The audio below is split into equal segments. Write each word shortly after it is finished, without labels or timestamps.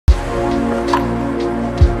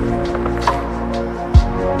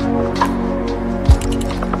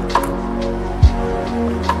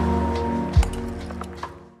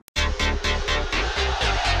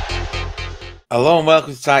Hello and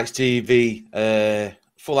welcome to Tykes TV.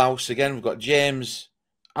 Full house again. We've got James,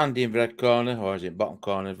 Andy in red corner, or is it bottom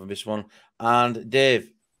corner for this one? And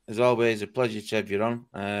Dave, as always, a pleasure to have you on.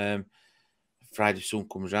 Friday soon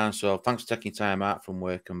comes round, so thanks for taking time out from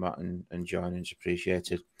work and that and joining. It's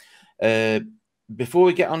appreciated. Before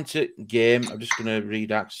we get on to game, I'm just going to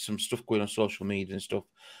read out some stuff going on social media and stuff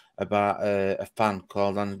about a fan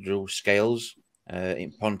called Andrew Scales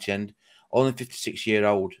in Pontyend. Only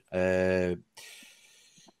 56-year-old.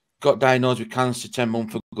 Got diagnosed with cancer 10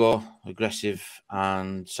 months ago, aggressive,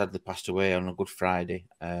 and sadly passed away on a Good Friday.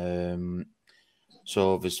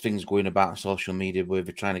 So there's things going about on social media where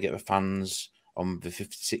they're trying to get the fans on the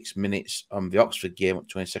 56 minutes on the Oxford game on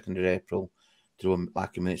 22nd of April to do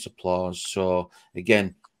like a minute's applause. So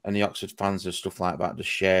again, and the Oxford fans and stuff like that just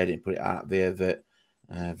shared it and put it out there that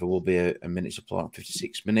there will be a minute's applause at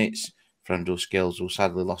 56 minutes. For Andrew Scales, who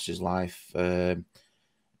sadly lost his life, after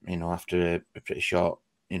a pretty short,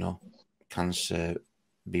 cancer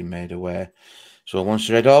being made aware. So once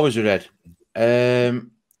a red, always a red.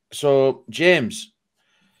 So James,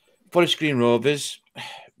 Forest Green Rovers,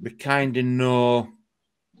 we kind of know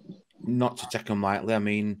not to take them lightly. I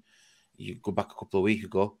mean, you go back a couple of weeks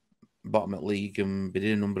ago, bottom at league, and we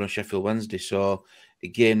did a number on Sheffield Wednesday. So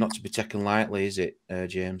again, not to be taken lightly, is it,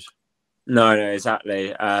 James? No,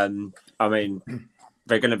 exactly. I mean,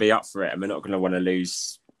 they're going to be up for it, and we're not going to want to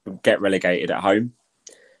get relegated at home.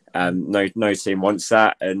 No team wants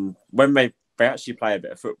that, and when they actually play a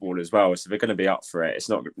bit of football as well, so they're going to be up for it.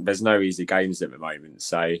 There's no easy games at the moment,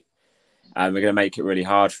 so we're going to make it really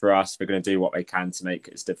hard for us. We're going to do what they can to make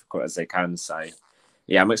it as difficult as they can. So,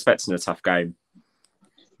 yeah, I'm expecting a tough game.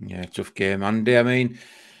 Yeah, tough game, Andy. I mean,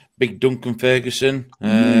 big Duncan Ferguson.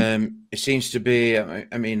 It seems to be.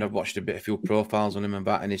 I mean, I've watched a few profiles on him and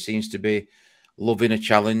that, and he seems to be loving a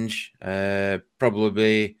challenge.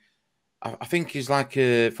 Probably, I think he's like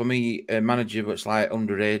for me a manager that's like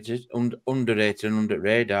underrated and under the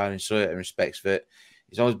radar in certain respects. That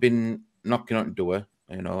he's always been knocking on the door,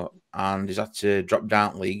 and he's had to drop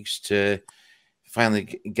down leagues to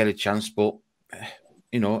finally get a chance. But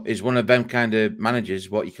is one of them kind of managers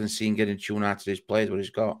what you can see in getting tune out of his players, what he's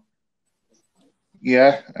got.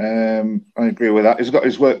 Yeah, I agree with that. He's got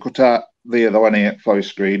his work cut out there, though, hasn't he, at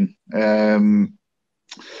Forest Green? Yeah,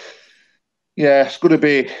 it's going to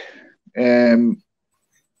be.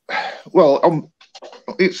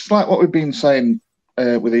 It's like what we've been saying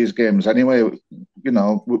with these games. Anyway,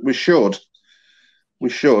 we should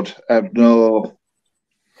have no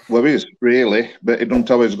worries really, but it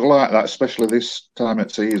don't always go like that, especially this time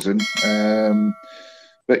of season.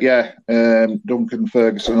 But yeah, Duncan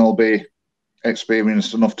Ferguson will be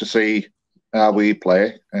experienced enough to see how we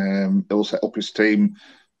play. He'll set up his team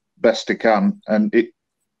best he can, and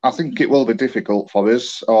I think it will be difficult for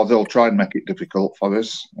us, or they'll try and make it difficult for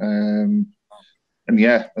us. And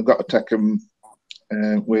yeah, I've got to take them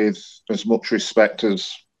with as much respect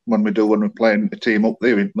as when we're playing a team up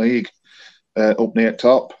there in league, up near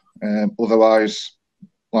top. Otherwise,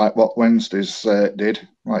 like what Wednesdays did,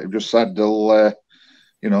 like you just said, they'll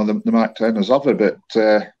they might turn us over, but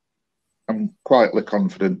I'm quietly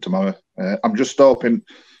confident tomorrow. I'm just hoping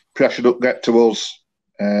pressure don't get to us.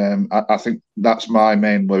 I think that's my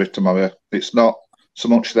main worry tomorrow. It's not so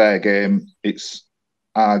much their game, it's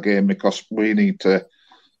our game, because we need to.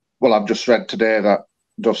 Well, I've just read today that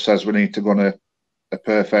Duff says we need to go on a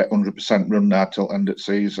perfect 100% run now till end of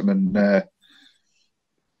season, and that's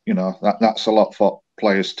a lot for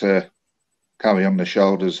players to carry on their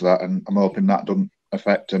shoulders. That, and I'm hoping that doesn't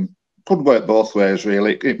affect them. Could work both ways,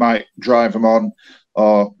 really. It might drive them on,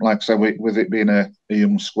 or like I said, with it being a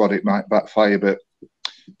young squad, it might backfire, but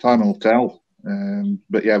time will tell.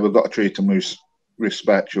 But yeah, we've got to treat them with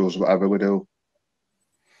respect, choose whatever we do.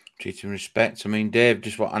 Treat them with respect. I mean, Dave,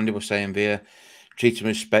 just what Andy was saying there, treat them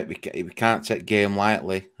with respect. We can't take game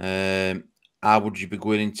lightly. How would you be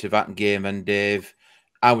going into that game? And Dave,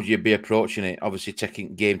 how would you be approaching it? Obviously,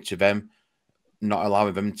 taking game to them, not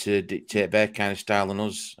allowing them to dictate their kind of style on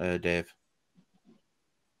us, Dave.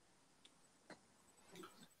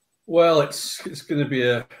 Well, it's going to be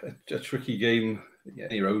a tricky game.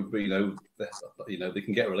 Any road, but they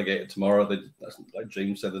can get relegated tomorrow. Like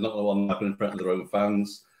James said, they're not the one that in front of their own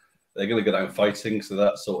fans. They're going to go down fighting, so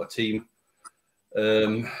that sort of team.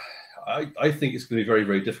 I think it's going to be very,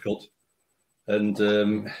 very difficult, and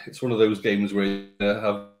it's one of those games where you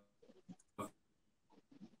have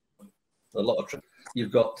a lot of.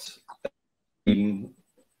 You've got a team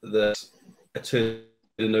that are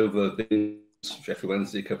turning over Sheffield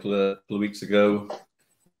Wednesday a couple of weeks ago.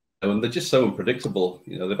 And they're just so unpredictable.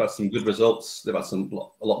 They've had some good results. They've had a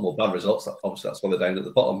lot more bad results. Obviously, that's why they're down at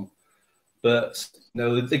the bottom. but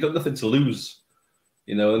they got nothing to lose,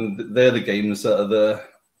 and they're the games that are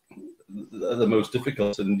the most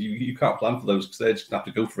difficult, and you can't plan for those because they're just going to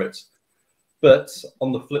have to go for it. But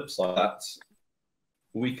on the flip side of that,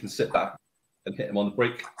 we can sit back and hit them on the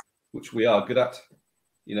break, which we are good at.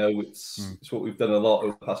 It's what we've done a lot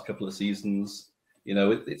over the past couple of seasons.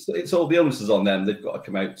 It's all the onus is on them. They've got to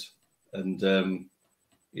come out and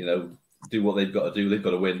do what they've got to do. They've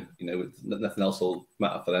got to win. Nothing else will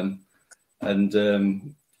matter for them.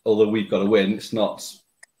 And although we've got to win, it's not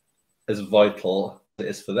as vital as it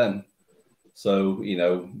is for them. So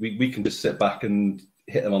we can just sit back and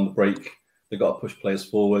hit them on the break. They've got to push players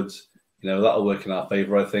forward. That'll work in our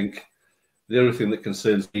favour, I think. The only thing that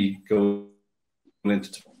concerns me going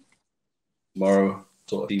into tomorrow,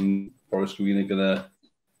 sort of team Forest Green are going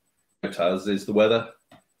to has is the weather.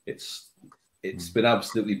 It's been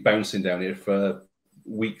absolutely bouncing down here for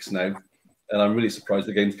weeks now, and I'm really surprised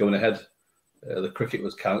the game's going ahead. The cricket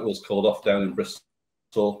was called off down in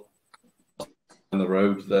Bristol. On the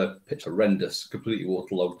road, the pitch horrendous, completely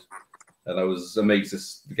waterlogged, and I was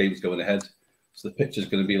amazed the game's going ahead. So the pitch is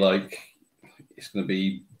going to be it's going to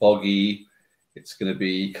be boggy. It's going to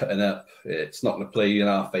be cutting up. It's not going to play in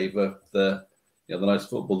our favour. The nice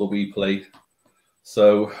football that we play.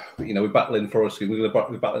 So we're battling Forest Green. We're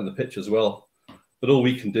battling the pitch as well. But all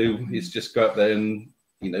we can do is just go out there and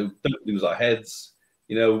don't lose our heads.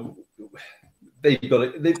 They've got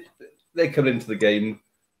it. They're coming into the game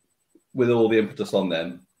with all the impetus on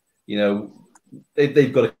them.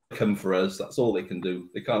 They've got to come for us. That's all they can do.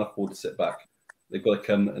 They can't afford to sit back. They've got to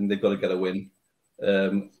come and they've got to get a win.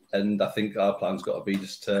 And I think our plan's got to be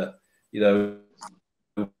just to,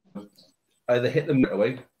 either hit them right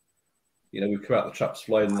away. We've come out the traps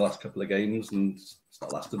flying in the last couple of games and it's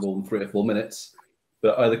not lasted more than 3 or 4 minutes.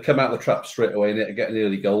 But either come out the trap straight away and get an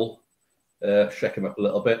early goal, shake them up a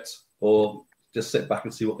little bit, or just sit back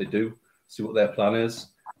and see what they do, see what their plan is,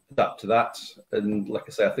 adapt to that. And like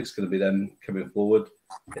I say, I think it's going to be them coming forward,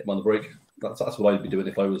 hit them on the break. That's what I'd be doing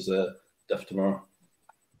if I was Duff tomorrow.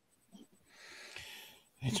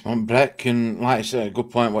 It's on Breck, and like I said, a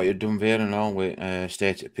good point what you're doing there and all with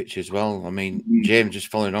static pitch as well. I mean, James, just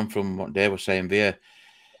following on from what Dave was saying there,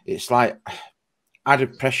 it's like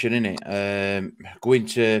added pressure in it. Going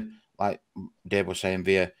to, like Dave was saying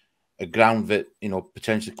there, a ground that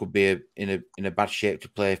potentially could be in a bad shape to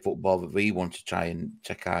play football that we want to try and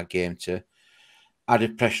take our game to.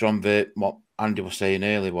 Added pressure on what Andy was saying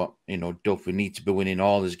earlier. What Duff, we need to be winning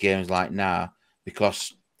all these games like now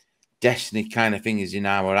because destiny kind of thing is in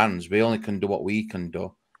our hands. We only can do what we can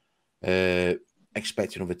do.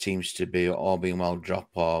 Expecting other teams to be all being well drop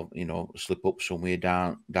or slip up somewhere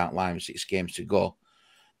down line with 6 games to go.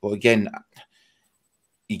 But again,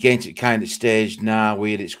 you're getting to the kind of stage now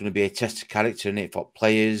where it's going to be a test of character in it for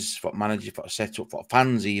players, for managers, for setup, for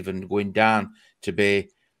fans even going down to be.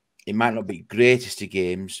 It might not be greatest of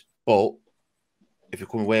games, but if you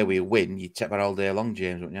come away with a win, you take that all day long,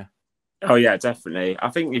 James, wouldn't you? Oh, yeah, definitely.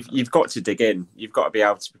 I think if you've got to dig in. You've got to be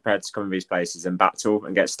able to prepare to come to these places and battle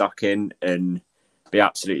and get stuck in and be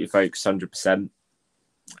absolutely focused 100%.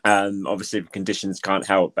 Obviously, the conditions can't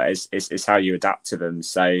help, but it's how you adapt to them.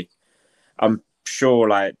 So I'm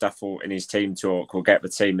sure Duffel in his team talk will get the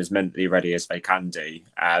team as mentally ready as they can do.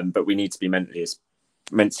 But we need to be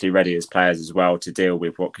mentally ready as players as well to deal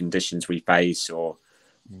with what conditions we face or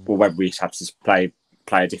whether we have to play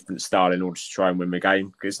a different style in order to try and win the game.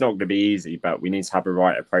 Because it's not going to be easy, but we need to have a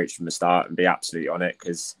right approach from the start and be absolutely on it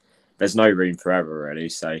because there's no room for error, really.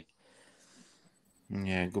 So,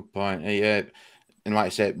 yeah, good point. Yeah, and like I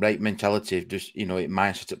said, right mentality, just it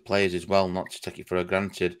mindset at players as well, not to take it for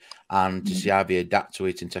granted and to see how they adapt to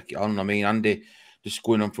it and take it on. I mean, Andy, just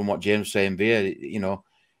going on from what James was saying there,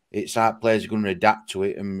 it's our players are going to adapt to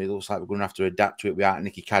it, and it looks like we're going to have to adapt to it without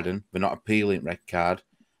Nicky Cadden. We're not appealing red card.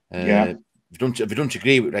 Yeah. If you don't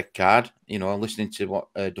agree with red card, listening to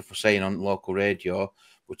what Duff was saying on local radio,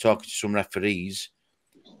 we're talking to some referees.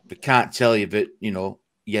 They can't tell you that,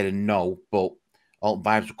 yeah and no, but all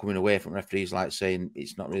vibes are coming away from referees like saying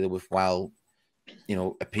it's not really worthwhile,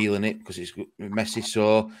 appealing it because it's messy.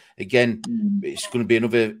 So, again, it's going to be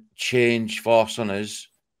another change force on us.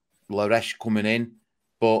 Laresh coming in,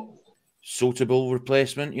 but suitable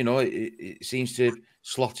replacement, it seems to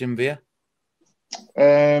slot in there.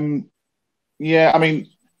 Yeah, I mean,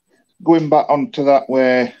 going back onto that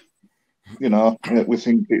where, we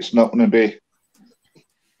think it's not going to be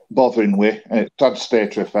bothering with. It's sad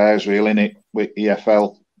state of affairs, really, innit, with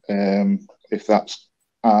EFL. If that's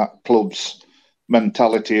our club's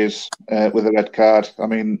mentality is with a red card. I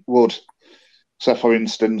mean, would, say, for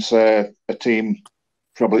instance, a team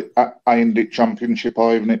probably ironed it Championship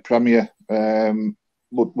or even it Premier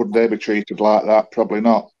would they be treated like that? Probably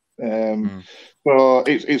not. So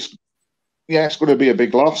it's going to be a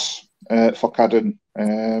big loss for Cadden.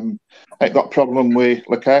 It got a problem with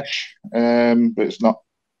Lakesh, but it's not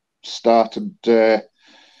started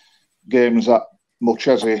games that much,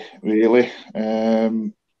 has he, really?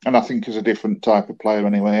 And I think he's a different type of player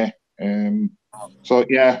anyway. So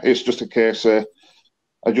yeah, it's just a case of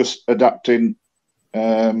just adapting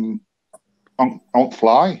on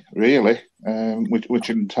fly, really, which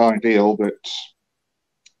isn't ideal, but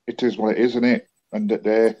it is what it is, isn't it? End of the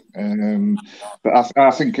day. But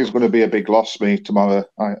I think it's going to be a big loss for me tomorrow.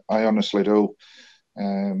 I honestly do.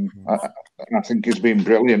 I think he's been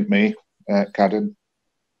brilliant, me, Cadden.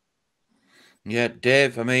 Yeah,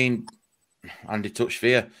 Dave, I mean, Andy touched for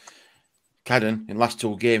you. Cadden, in the last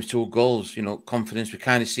 2 games, 2 goals, confidence. We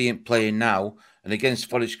kind of see him playing now. And against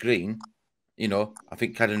Forest Green, I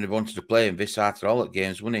think Cadden wanted to play him this after all at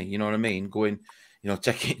games, wouldn't he? You know what I mean? Going,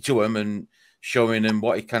 taking it to him and showing him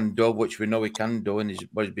what he can do, which we know he can do, and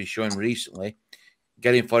what he's been showing recently.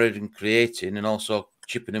 Getting forward and creating, and also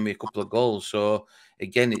chipping in with a couple of goals. So,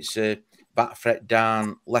 again, it's a back threat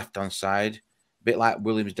down left-hand side, a bit like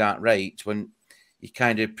Williams down right, when you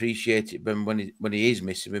kind of appreciate it, but when he is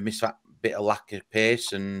missing, we miss that bit of lack of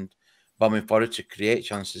pace and bombing forward to create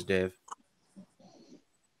chances, Dave.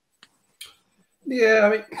 Yeah, I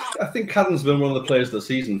mean, I think Cadden's been one of the players of the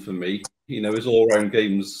season for me. His all-round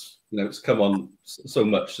games, it's come on so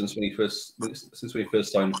much since when he first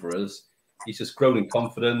signed for us. He's just grown in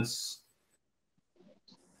confidence,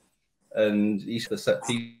 and he's the set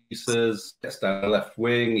pieces, gets down the left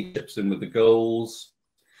wing, he chips in with the goals,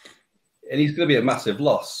 and he's going to be a massive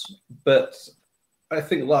loss. But I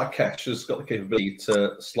think Lakesh has got the capability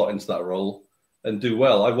to slot into that role and do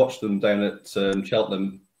well. I watched them down at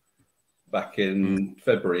Cheltenham back in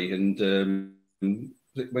February, and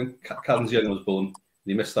when Cadden's Young was born,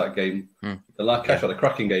 he missed that game. And Lakesh had a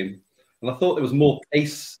cracking game, and I thought there was more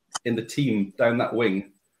pace in the team down that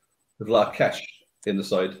wing with Lakesh in the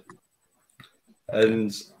side.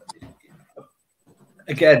 And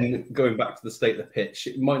again, going back to the state of the pitch,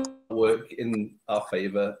 it might not work in our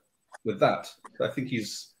favour with that. I think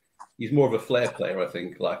he's more of a flair player. I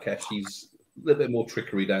think Lakesh, he's a little bit more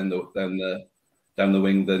trickery down the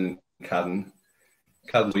wing than Cadden.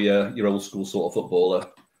 Cadden's your old school sort of footballer,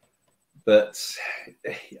 but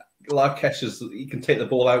Lakesh he can take the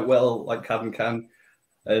ball out well like Cadden can,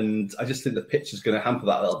 and I just think the pitch is going to hamper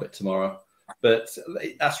that a little bit tomorrow. But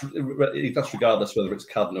that's regardless whether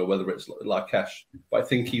it's Cadden or whether it's Lakesh. But I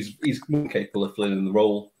think he's more capable of filling in the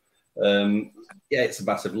role. Yeah, it's a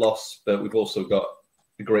massive loss, but we've also got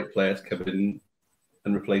a great player to come in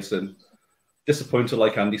and replace him. Disappointed,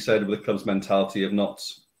 like Andy said, with the club's mentality of not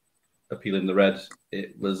appealing the red.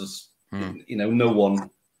 It was, no one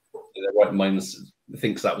in their right minds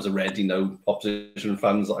thinks that was a red. Opposition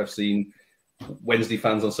fans that I've seen, Wednesday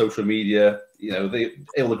fans on social media, they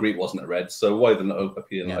all agree it wasn't a red. So why they're not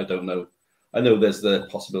appealing, I don't know. I know there's the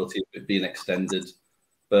possibility of it being extended,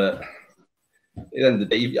 but at the end of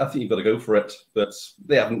the day, I think you've got to go for it. But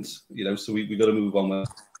they haven't, so we've got to move on there.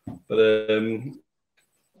 But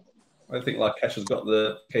I think Lakesh has got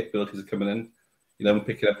the capabilities of coming in, and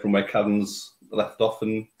picking up from where Cadden's left off,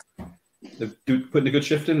 and they're putting a good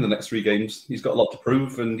shift in the next 3 games. He's got a lot to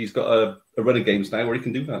prove, and he's got a run of games now where he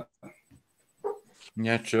can do that.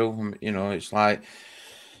 Yeah, true. It's like,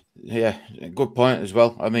 good point as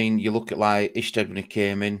well. I mean, you look at like Ishted when he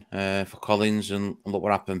came in for Collins, and look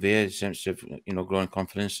what happened there. In sense of growing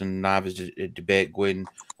confidence, and now there's a debate going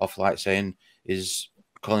off, like saying, is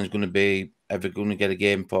Collins going to be ever going to get a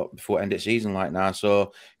game before end of season like now?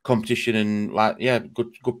 So competition and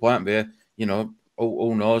good point there.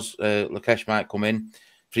 Who knows? Lakesh might come in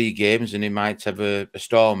 3 games and he might have a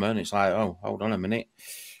stormer, and it's like, oh, hold on a minute.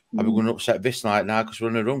 Are we going to upset this night now because we're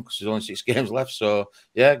in a run because there's only 6 games left? So,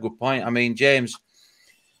 yeah, good point. I mean, James,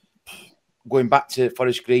 going back to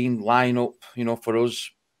Forest Green lineup, for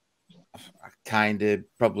us, I kind of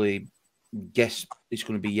probably guess it's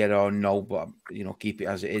going to be yes or no, but, keep it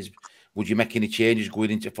as it is. Would you make any changes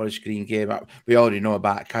going into Forest Green game? We already know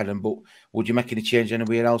about Cadden, but would you make any change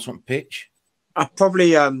anywhere else on pitch? I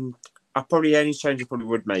probably any change I probably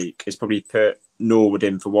would make is probably put Norwood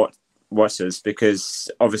in for Watters,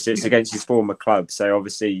 because obviously it's against his former club. So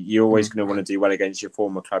obviously you're always going to want to do well against your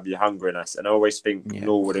former club. You're hungry in us, and I always think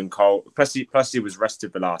Norwood and Cole. Plus he was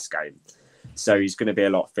rested the last game, so he's going to be a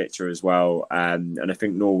lot fitter as well. And I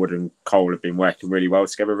think Norwood and Cole have been working really well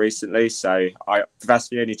together recently. So that's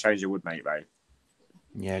the only change I would make, though.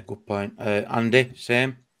 Yeah, good point. Andy,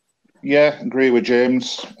 same. Yeah, agree with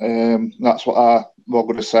James. That's what I was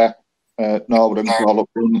going to say. Norwood and Cole up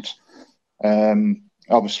front.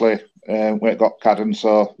 Obviously, we got Cadden,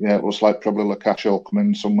 so yeah, it looks like probably Lukaku will come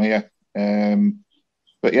in somewhere.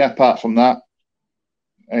 But yeah, apart from that,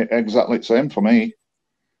 exactly the same for me.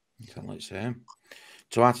 Exactly the same.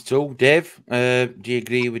 To add to all, Dave, do you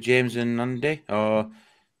agree with James and Andy, or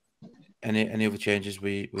any other changes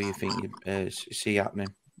we you think you see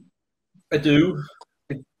happening? I do.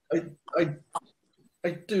 I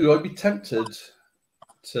do. I'd be tempted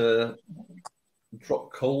to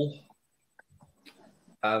drop Cole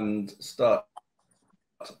and start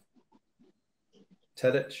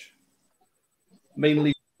Tedic.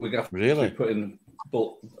 Mainly, we're gonna have to keep putting,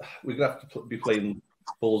 but we're gonna have to be playing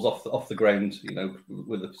balls off the ground. You know,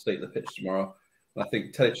 with the state of the pitch tomorrow. And I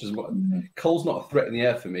think Tedic is Cole's not a threat in the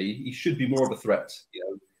air for me. He should be more of a threat. You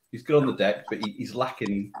know, he's good on the deck, but he's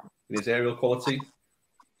lacking in his aerial quality.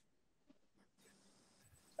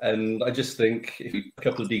 And I just think if you a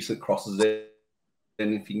couple of decent crosses in,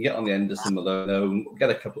 if you can get on the end of some alone, get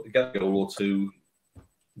a goal or two,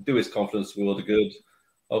 do his confidence world of good.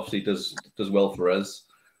 Obviously, does well for us.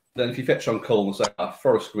 Then if you fetch on Cole and say,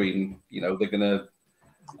 Forest Green, you know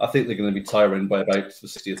I think they're going to be tiring by about the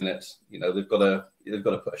 60th minute. You know they've got to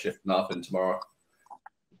put a shift and a half in tomorrow.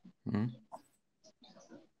 Mm-hmm.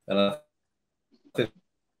 And I think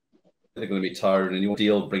they're going to be tiring, and you want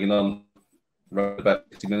Deal bringing on around about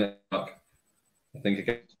 60-minute mark. I think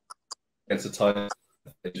against the Tigers,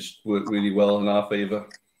 they just work really well in our favour.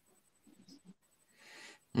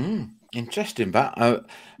 Interesting, but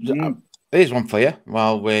here's one for you.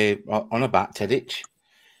 While we're on about Tedic,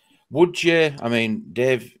 would you? I mean,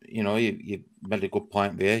 Dave, you know, you made a good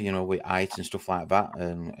point there. You know, with height and stuff like that,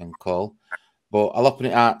 and Cole. But I'll open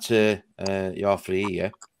it out to your three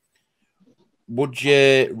here. Would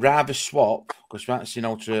you rather swap? Because we haven't seen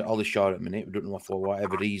out to Ollie Shaw at the minute. We don't know for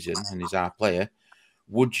whatever reason, and he's our player.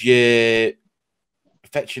 Would you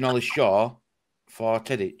fetch an Ollie Shaw for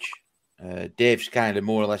Tedic? Dave's kind of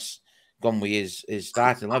more or less gone with his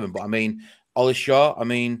starting 11. But I mean, Ollie Shaw, I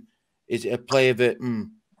mean, is it a player that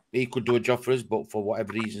he could do a job for us, but for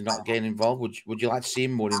whatever reason not getting involved? Would you like to see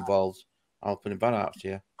him more involved? I'll put it out to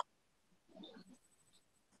you.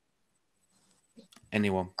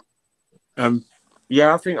 Anyone?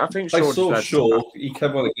 Yeah, I think Shaw. I saw Shaw. He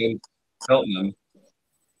came on against Cheltenham,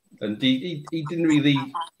 and he didn't really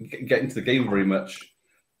get into the game very much.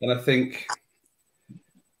 And I think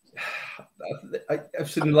I've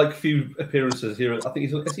seen like a few appearances here. I think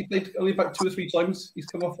has he played only about 2 or 3 times? He's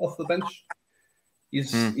come off the bench.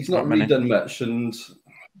 He's not really done much, and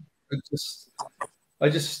I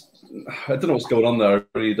don't know what's going on there. I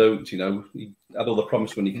really don't. You know, he had all the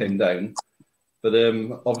promise when he came down. But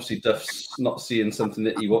obviously, Duff's not seeing something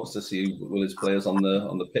that he wants to see with his players on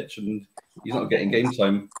the pitch, and he's not getting game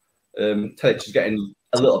time. Tedic is getting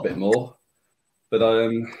a little bit more, but I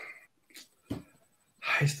don't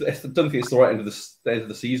think it's the right end of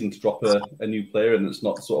the season to drop a new player, and it's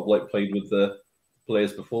not sort of like played with the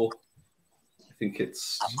players before. I think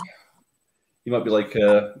he might be like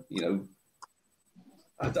I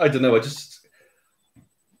don't know.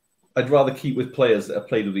 I'd rather keep with players that have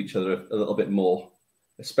played with each other a little bit more,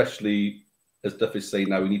 especially as Duff is saying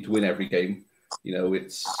now, we need to win every game. You know,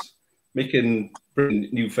 it's bringing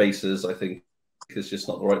new faces, I think, is just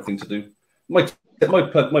not the right thing to do. My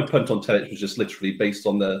punt on Tedic was just literally based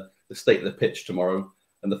on the state of the pitch tomorrow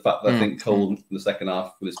and the fact that I think Cole in the second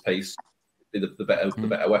half with his pace is the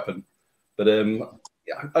better weapon. But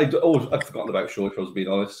yeah, I'd forgotten about Shaw, if I was being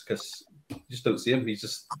honest, because you just don't see him. He's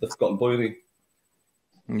just the forgotten boy, isn't he?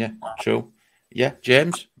 Yeah, true. Yeah,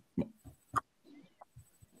 James?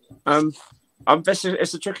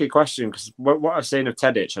 It's a tricky question because what I've seen of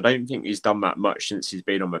Tedic, I don't think he's done that much since he's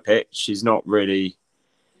been on the pitch. He's not really...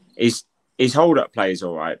 His hold-up play is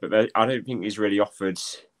all right, but I don't think he's really offered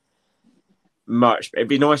much. It'd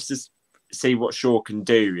be nice to see what Shaw can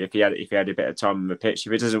do if he had a bit of time on the pitch.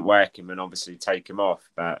 If it doesn't work, him and obviously take him off.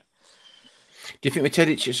 But do you think with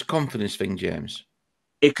Tedic it's a confidence thing, James?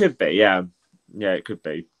 It could be, yeah. Yeah, it could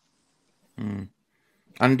be.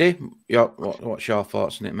 Andy, what's your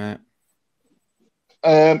thoughts on it, mate?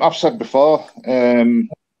 I've said before,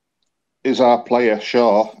 is our player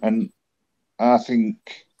Shaw, and I think,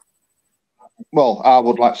 well, I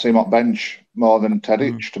would like to see him on bench more than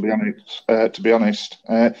Tedic, to be honest.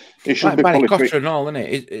 He should be fully fit. And all, isn't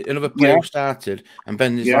it? Another player who started, and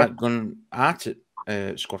Ben is like gone out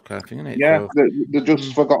at squad kind of thing, isn't it? Yeah, so, they're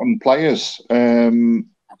just forgotten players.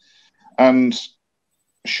 And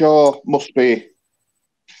Shaw must be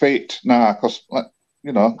fit now because,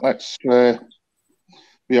 you know, let's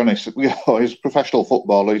be be honest. He's a professional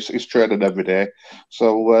footballer. He's training every day,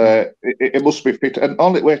 so it must be fit. And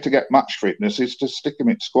only way to get match fitness is to stick him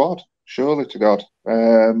in squad. Surely to God.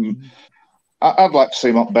 I'd like to see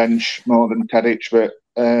him on bench more than Tedic, but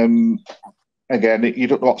again, you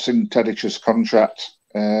don't know what's in Tedic's contract.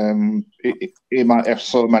 He might have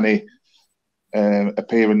so many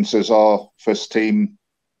appearances or first team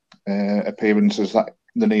appearances that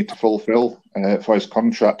they need to fulfil for his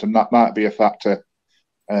contract, and that might be a factor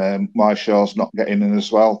why Shaw's not getting in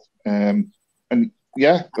as well. And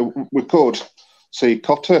yeah, we could see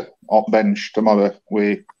Cotter on bench tomorrow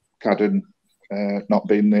with Cadden not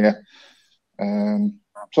being there.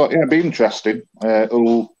 So yeah, it'd be interesting.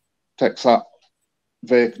 Who takes that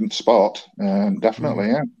vacant spot? Definitely,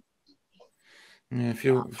 yeah. Yeah, a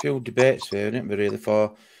few debates there, isn't it? Really,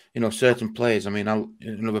 for certain players. I mean,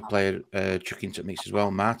 another player chuck into the mix as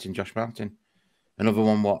well. Josh Martin, another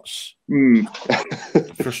one. What's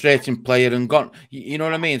frustrating player and gone. You know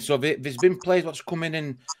what I mean? So there's been players what's come in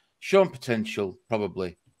and shown potential,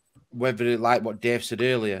 probably. Whether like what Dave said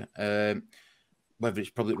earlier, whether it's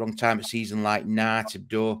probably the wrong time of season, like to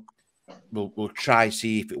do, we'll try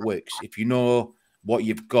see if it works. If you know what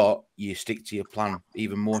you've got, you stick to your plan.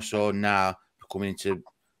 Even more so now, coming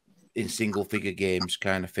in single figure games,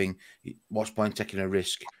 kind of thing. What's point taking a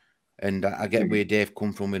risk? And I get where Dave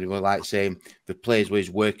come from with it. Like saying the players where he's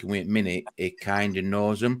working with at minute, he kind of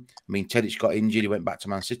knows them. I mean, Tedic got injured, he went back to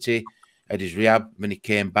Man City, had his rehab, when he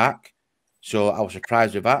came back. So I was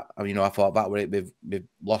surprised with that. I thought that way we've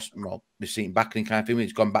lost, we've seen him back in kind of thing when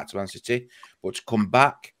he's gone back to Man City. But to come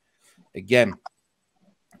back again,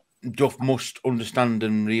 Duff must understand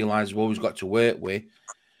and realise what he's got to work with.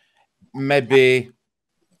 Maybe,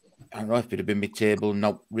 I don't know if it'd have been mid-table,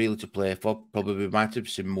 not really to play for. Probably we might have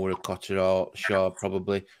seen more of Cotter or Shaw,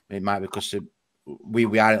 probably. It might be because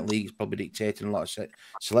we aren't leagues, probably dictating a lot of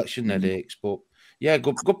selection headaches. But yeah,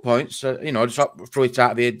 good points. Just throw it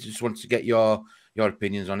out there. Just wanted to get your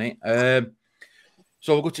opinions on it.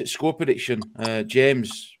 So we'll go to score prediction.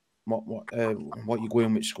 James, what you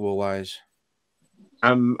going with score wise?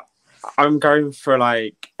 I'm going for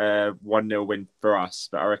like a 1-0 win for us,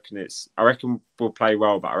 but I reckon we'll play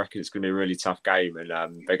well, but I reckon it's going to be a really tough game,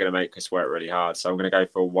 and they're going to make us work really hard. So I'm going to go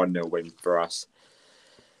for a 1-0 win for us.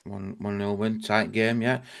 1-0 win, tight game,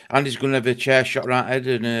 yeah. Andy's going to have a chair shot right head,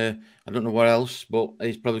 and I don't know what else, but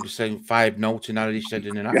he's probably going to say 5-0 to Narry said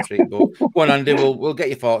in an hat-trick. But go on, Andy, we'll get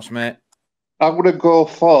your thoughts, mate. I'm going to go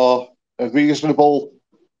for a reasonable,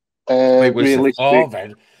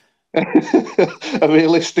 realistic. A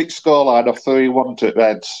realistic scoreline of 3-1 to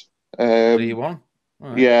Reds. 3-1?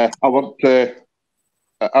 Right. Yeah, I want to.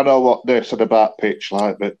 I know what they said about pitch,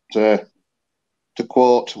 but to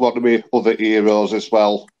quote one of my other heroes as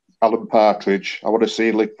well, Alan Partridge, I want to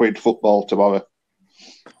see liquid football tomorrow.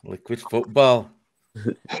 Liquid football.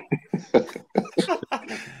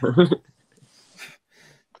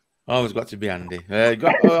 Always got to be Andy.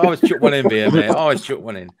 Always chuck one in there, mate. Always chuck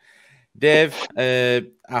one in. Dave,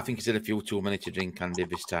 I think he's had a few too many to drink, Andy,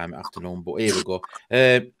 this time afternoon, but here we go.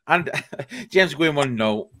 And James is going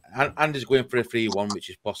 1-0. Andy's going for a 3-1, which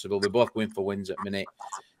is possible. We're both going for wins at the minute.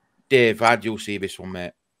 Dave, how do you see this one,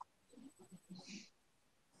 mate?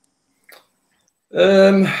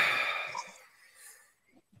 I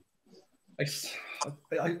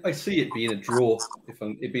see it being a draw, if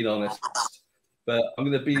I'm being honest. But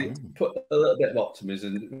I'm going to put a little bit of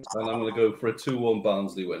optimism, and I'm going to go for a 2-1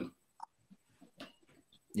 Barnsley win.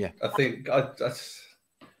 Yeah, I think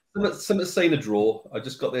something's saying a draw. I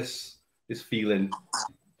just got this feeling,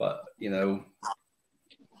 but I'm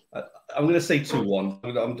going to say 2-1.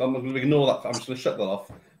 I'm going to ignore that. I'm just going to shut that off.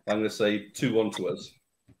 I'm going to say 2-1 to us.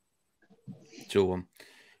 2-1.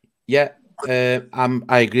 Yeah,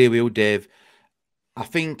 I agree with you, Dave. I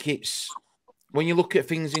think it's when you look at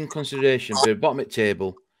things in consideration. The bottom of the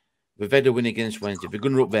table, we've had a win against Wednesday. They're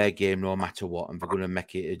going to up their game no matter what, and they're going to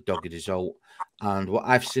make it a dogged result. And what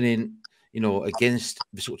I've seen in, against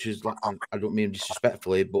such as, like, I don't mean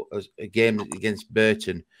disrespectfully, but as a game against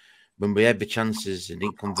Burton, when we had the chances and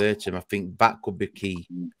didn't convert them, I think that could be key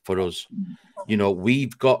for us. We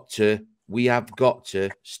have got to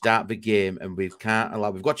start the game, and we've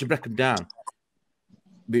got to break them down.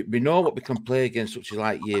 We know what we can play against, such as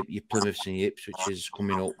like your Plymouths and your Ipswich's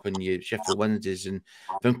coming up, and your Sheffield Wednesdays and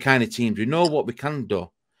them kind of teams. We know what we can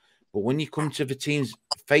do. But when you come to the teams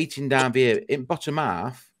fighting down here in bottom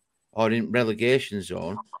half or in relegation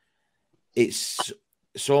zone, it's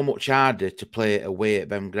so much harder to play away at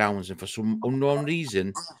them grounds. And for some unknown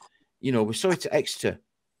reason, we saw it at Exeter.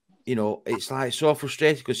 It's like so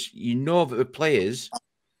frustrating because that the players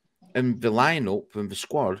and the lineup and the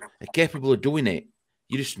squad are capable of doing it.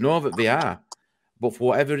 You just know that they are. But for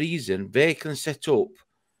whatever reason, they can set up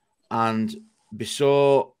and be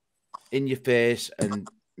so in your face and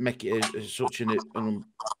make it as such an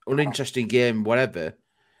uninteresting game, whatever.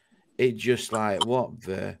 It just like, what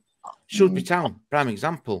the... Sudbury Town, prime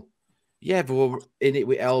example. Yeah, they were in it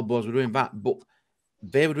with elbows, we're doing that, but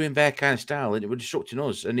they were doing their kind of style and it was disrupting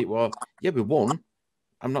us. And it was, yeah, we won.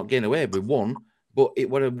 I'm not getting away, we won. But it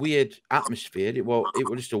was a weird atmosphere. It was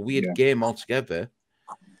just a weird game altogether.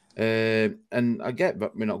 And I get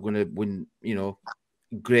that we're not going to win, you know,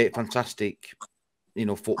 great, fantastic, you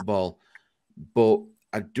know, football. But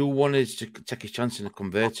I do want us to take a chance and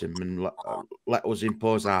convert him and let us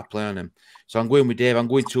impose our play on him. So I'm going with Dave. I'm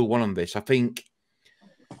going 2-1 on this. I think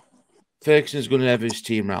Ferguson's going to have his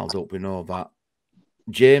team riled up. We know that.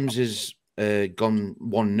 James has gone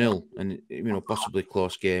 1-0 and, you know, possibly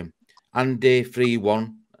close game. Andy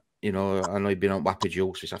 3-1. You know, I know you've been on Wappy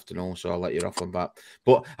Juice this afternoon, so I'll let you off on that.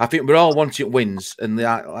 But I think we're all wanting wins. And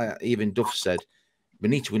like even Duff said, we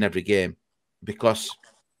need to win every game because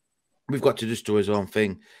we've got to just do his own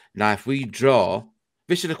thing. Now, if we draw,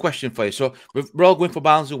 this is a question for you. So we're all going for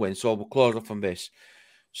Barnsley win, so we'll close off on this.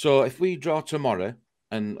 So if we draw tomorrow,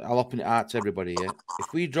 and I'll open it out to everybody here.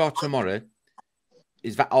 If we draw tomorrow,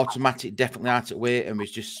 is that automatic definitely out at way and we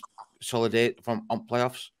just consolidate from on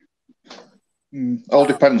playoffs? All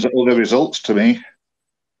depends on all the results to me.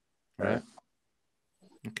 Right.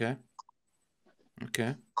 Okay.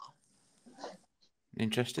 Okay.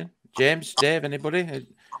 Interesting. James, Dave, anybody?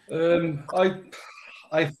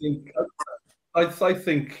 I think playoffs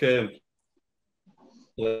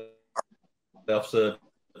are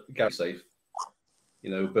guaranteed safe, you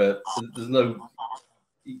know, but there's no,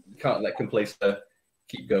 you can't let complacency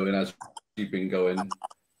keep going as you've been going,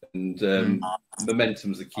 and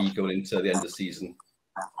momentum's the key going into the end of the season.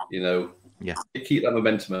 You know, keep that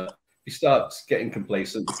momentum up. If you start getting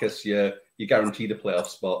complacent because you're guaranteed a playoff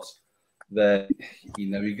spot, then you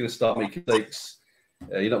know you're going to start making mistakes.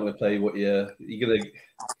 You're not going to play what you're not going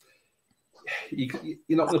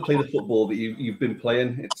to play the football that you've been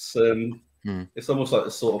playing. It's almost like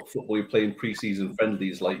the sort of football you're playing pre-season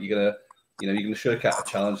friendlies. Like you're gonna shirk out the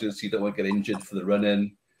challenges, so you don't want to get injured for the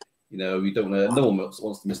run-in. You know, you don't want to. No one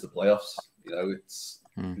wants to miss the playoffs. You know, it's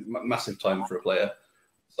massive time for a player.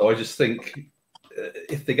 So I just think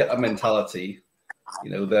if they get that mentality, you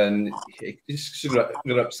know, then it's going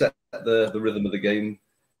to upset the rhythm of the game.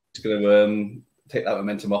 It's going to take that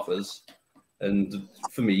momentum off us. And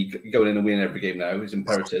for me, going in and winning every game now is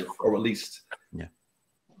imperative, or at least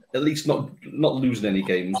not losing any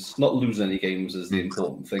games. Not losing any games is the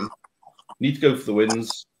important thing. We need to go for the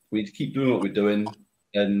wins. We need to keep doing what we're doing.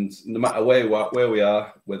 And no matter where we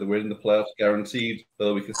are, whether we're in the playoffs guaranteed,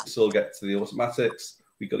 whether we can still get to the automatics,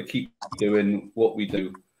 we've got to keep doing what we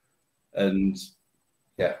do. And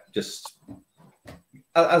yeah, just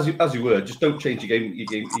as you were, just don't change your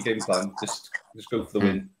game plan. Just go for the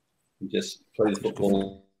win and just play the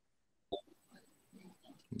football.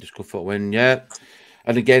 Just go for a win, yeah.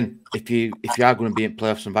 And again, if you are going to be in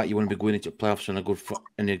playoffs and that, you want to be going into playoffs in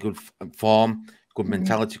a good form, good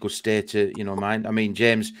mentality, good state of, you know, mind. I mean,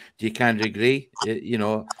 James, do you kind of agree? You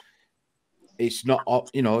know, it's not,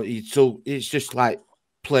 you know, it's just like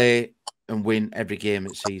play and win every game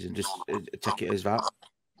of the season. Just take it as that.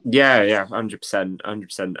 Yeah,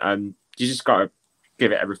 100%. You just got to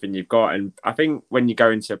give it everything you've got. And I think when you go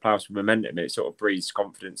into playoffs with momentum, it sort of breeds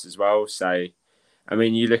confidence as well. So, I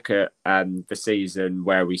mean, you look at the season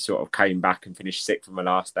where we sort of came back and finished sixth on the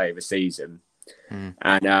last day of the season.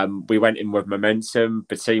 And we went in with momentum.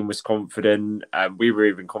 The team was confident. We were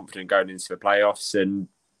even confident going into the playoffs. And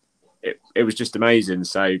it was just amazing.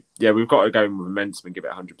 So, yeah, we've got to go in with momentum and give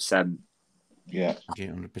it 100%. Yeah.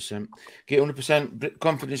 Get 100%. Get 100%.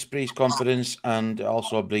 Confidence breeds confidence and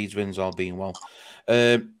also breeds wins, all being well.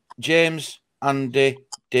 James, Andy,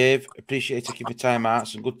 Dave, appreciate you taking the time out.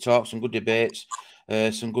 Some good talks, some good debates,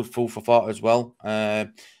 some good food for thought as well.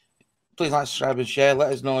 Please like, subscribe and share.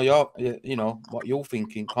 Let us know what you're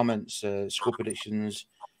thinking. Comments, score predictions.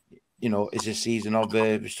 You know, is this season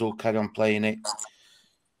over? We still carry on playing it.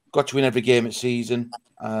 Got to win every game at season.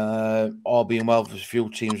 All being well, there's a few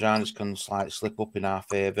teams around us can slip up in our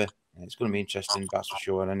favour. It's going to be interesting, that's for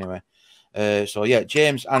sure. Anyway, so yeah,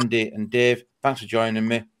 James, Andy, and Dave, thanks for joining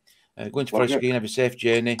me. Going to Forest Green, have a safe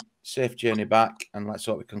journey back, and let's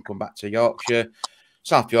hope we can come back to Yorkshire,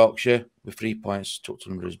 South Yorkshire, with 3 points tucked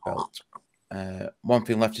under his belt. One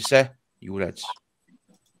thing left to say: you Reds.